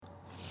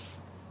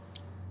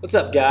What's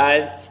up,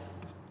 guys?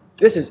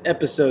 This is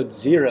episode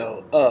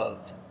 0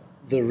 of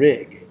The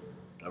Rig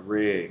A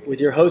rig. with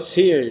your hosts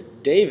here,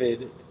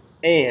 David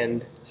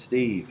and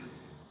Steve.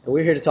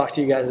 we're here to talk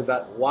to you guys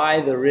about why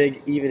The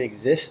Rig even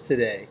exists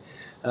today.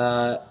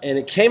 And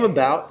it came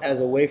about as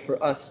a way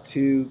for us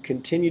to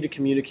continue to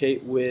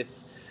communicate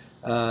with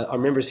our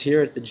members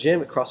here at the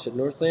gym at CrossFit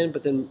Northland,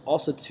 but then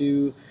also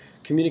to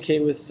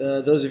communicate with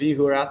those of you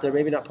who are out there,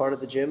 maybe not part of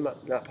the gym,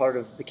 not part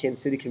of the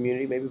Kansas City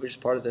community, maybe we're just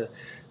part of the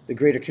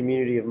greater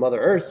community of Mother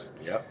Earth.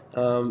 Yep.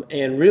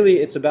 And really,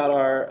 it's about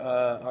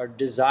our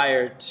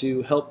desire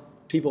to help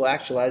people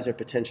actualize their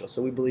potential.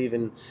 So we believe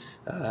in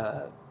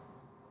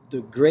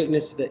the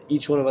greatness that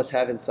each one of us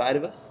have inside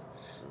of us.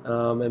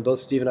 And both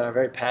Steve and I are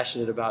very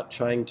passionate about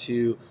trying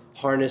to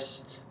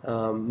harness,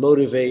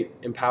 motivate,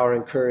 empower,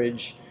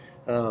 encourage,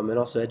 and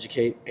also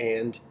educate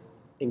and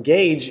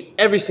engage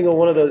every single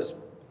one of those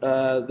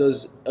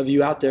of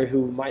you out there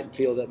who might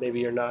feel that maybe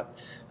you're not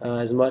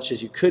as much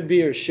as you could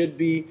be or should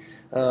be.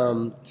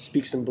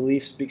 Speak some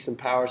belief, speak some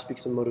power, speak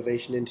some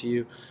motivation into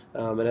you,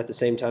 and at the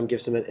same time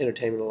give some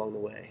entertainment along the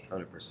way.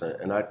 100%.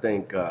 And I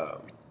think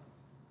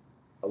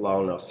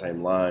along those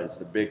same lines,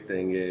 the big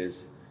thing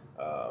is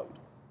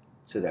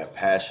to that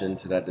passion,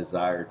 to that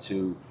desire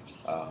to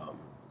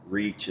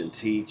reach and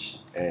teach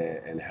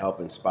and help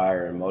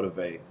inspire and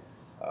motivate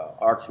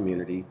our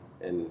community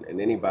and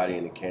anybody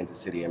in the Kansas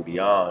City and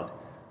beyond.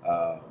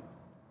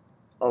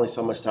 Only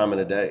so much time in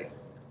a day.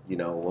 You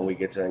know, when we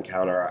get to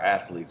encounter our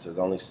athletes, there's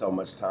only so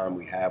much time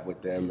we have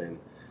with them, and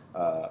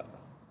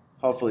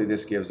hopefully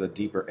this gives a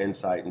deeper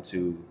insight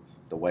into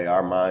the way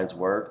our minds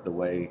work, the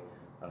way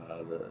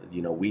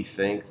we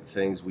think, the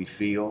things we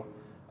feel,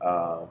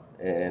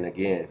 and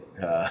again,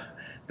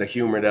 the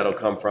humor that'll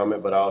come from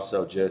it, but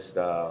also just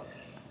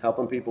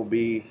helping people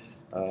be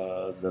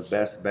the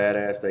best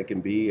badass they can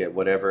be at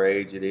whatever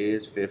age it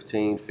is,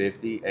 15,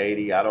 50,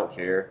 80, I don't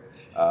care.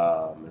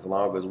 As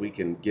long as we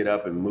can get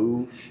up and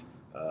move,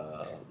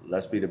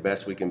 let's be the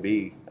best we can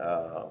be,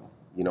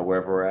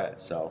 wherever we're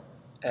at. So,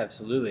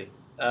 absolutely.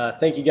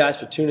 Thank you guys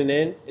for tuning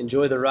in.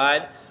 Enjoy the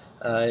ride.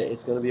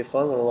 It's going to be a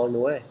fun one along the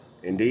way.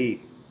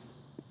 Indeed.